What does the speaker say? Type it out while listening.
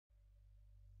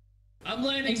I'm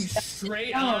landing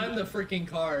straight on the freaking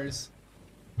cars.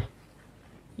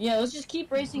 Yeah, let's just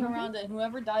keep racing around it.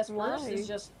 Whoever dies first is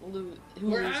just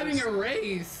We're having a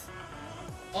race.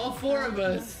 All four of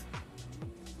us.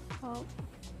 Oh.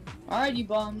 Alright, you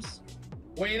bums.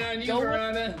 Waiting on you,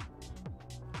 Verona.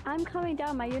 I'm coming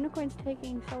down. My unicorn's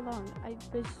taking so long. I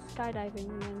was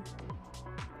skydiving again.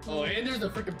 Oh, and there's a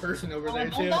freaking person over there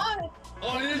too.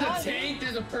 Oh, and there's a tank.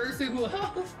 There's a person. Who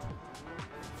else?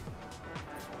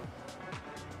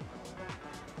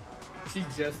 She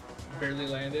just barely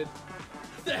landed.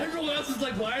 Everyone else is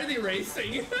like, why are they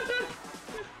racing?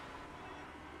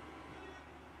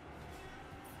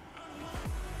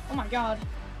 Oh my god.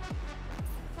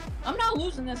 I'm not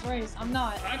losing this race. I'm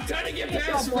not. I'm trying to get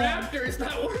past Raptor. It's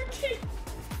not working.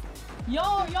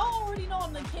 Y'all already know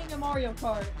I'm the king of Mario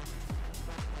Kart.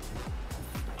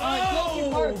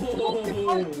 Alright, pull up your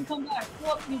cart and come back.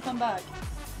 Pull up and come back.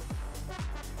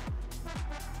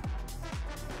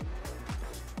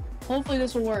 Hopefully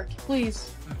this will work.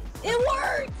 Please. It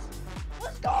worked!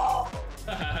 Let's go!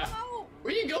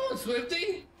 Where you going,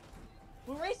 Swifty?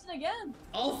 We're racing again.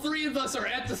 All three of us are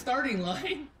at the starting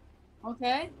line.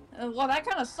 Okay. Well, that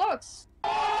kind of sucks.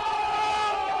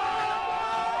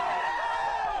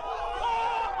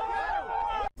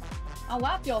 I'll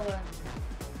lap y'all then.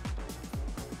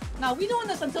 Now, we doing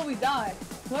this until we die.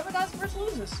 Whoever dies first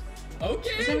loses.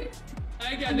 Okay.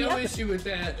 I got no issue with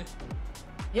that.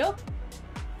 Yep.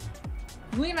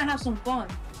 We're gonna have some fun.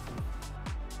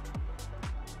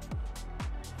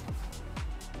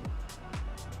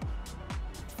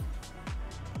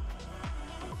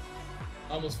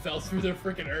 Almost fell through the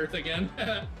freaking earth again.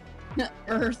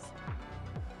 Earth.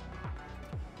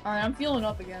 Alright, I'm fueling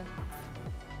up again.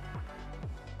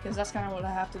 Because that's kind of what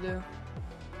I have to do.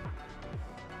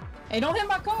 Hey, don't hit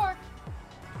my car!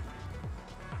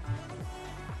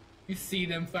 You see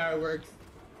them fireworks?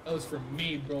 That was for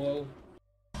me, bro.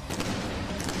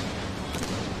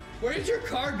 Where did your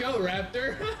car go,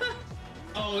 Raptor?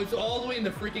 Oh, it's all the way in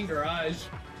the freaking garage.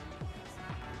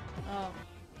 Oh.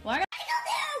 Well, I got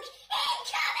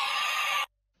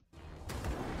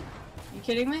You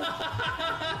kidding me?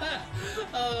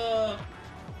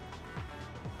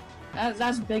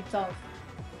 That's big tough.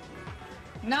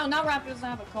 Now Raptor doesn't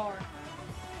have a car.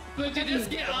 But you just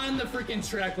get on the freaking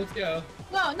track. Let's go.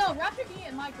 No, Raptor can get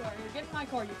in my car. Here, get in my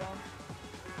car, you bum.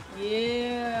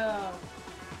 Yeah.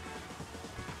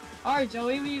 Alright,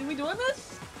 Joey, we doing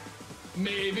this?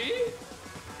 Maybe.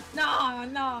 Nah,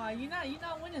 you're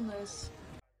not winning this.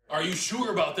 Are you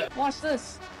sure about that? Watch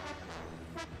this.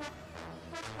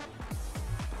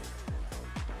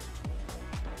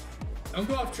 Don't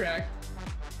go off track.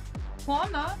 Well,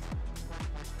 I'm not.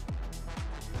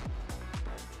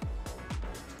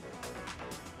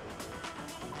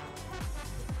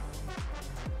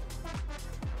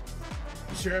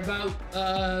 You sure about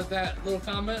that little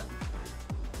comment?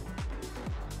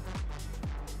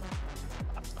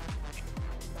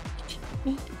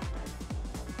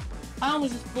 I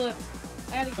almost just flipped.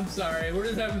 I'm sorry, we're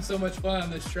just having so much fun on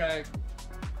this track.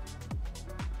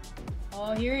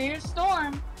 Oh, here's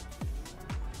Storm.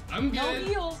 I'm good. No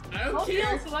heals. I don't no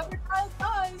care. Heals, whoever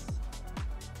dies.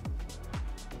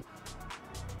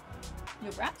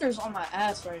 Yo, Raptor's on my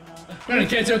ass right now. I'm trying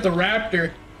to catch up the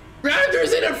Raptor.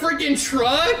 Raptor's in a freaking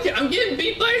truck! I'm getting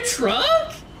beat by a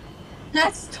truck?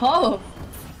 That's tough.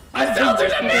 I fell through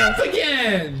the map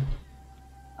again!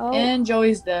 Oh. And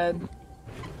Joey's dead.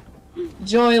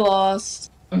 Joey lost.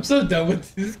 I'm so done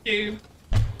with this game.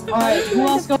 Alright, who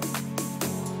else go?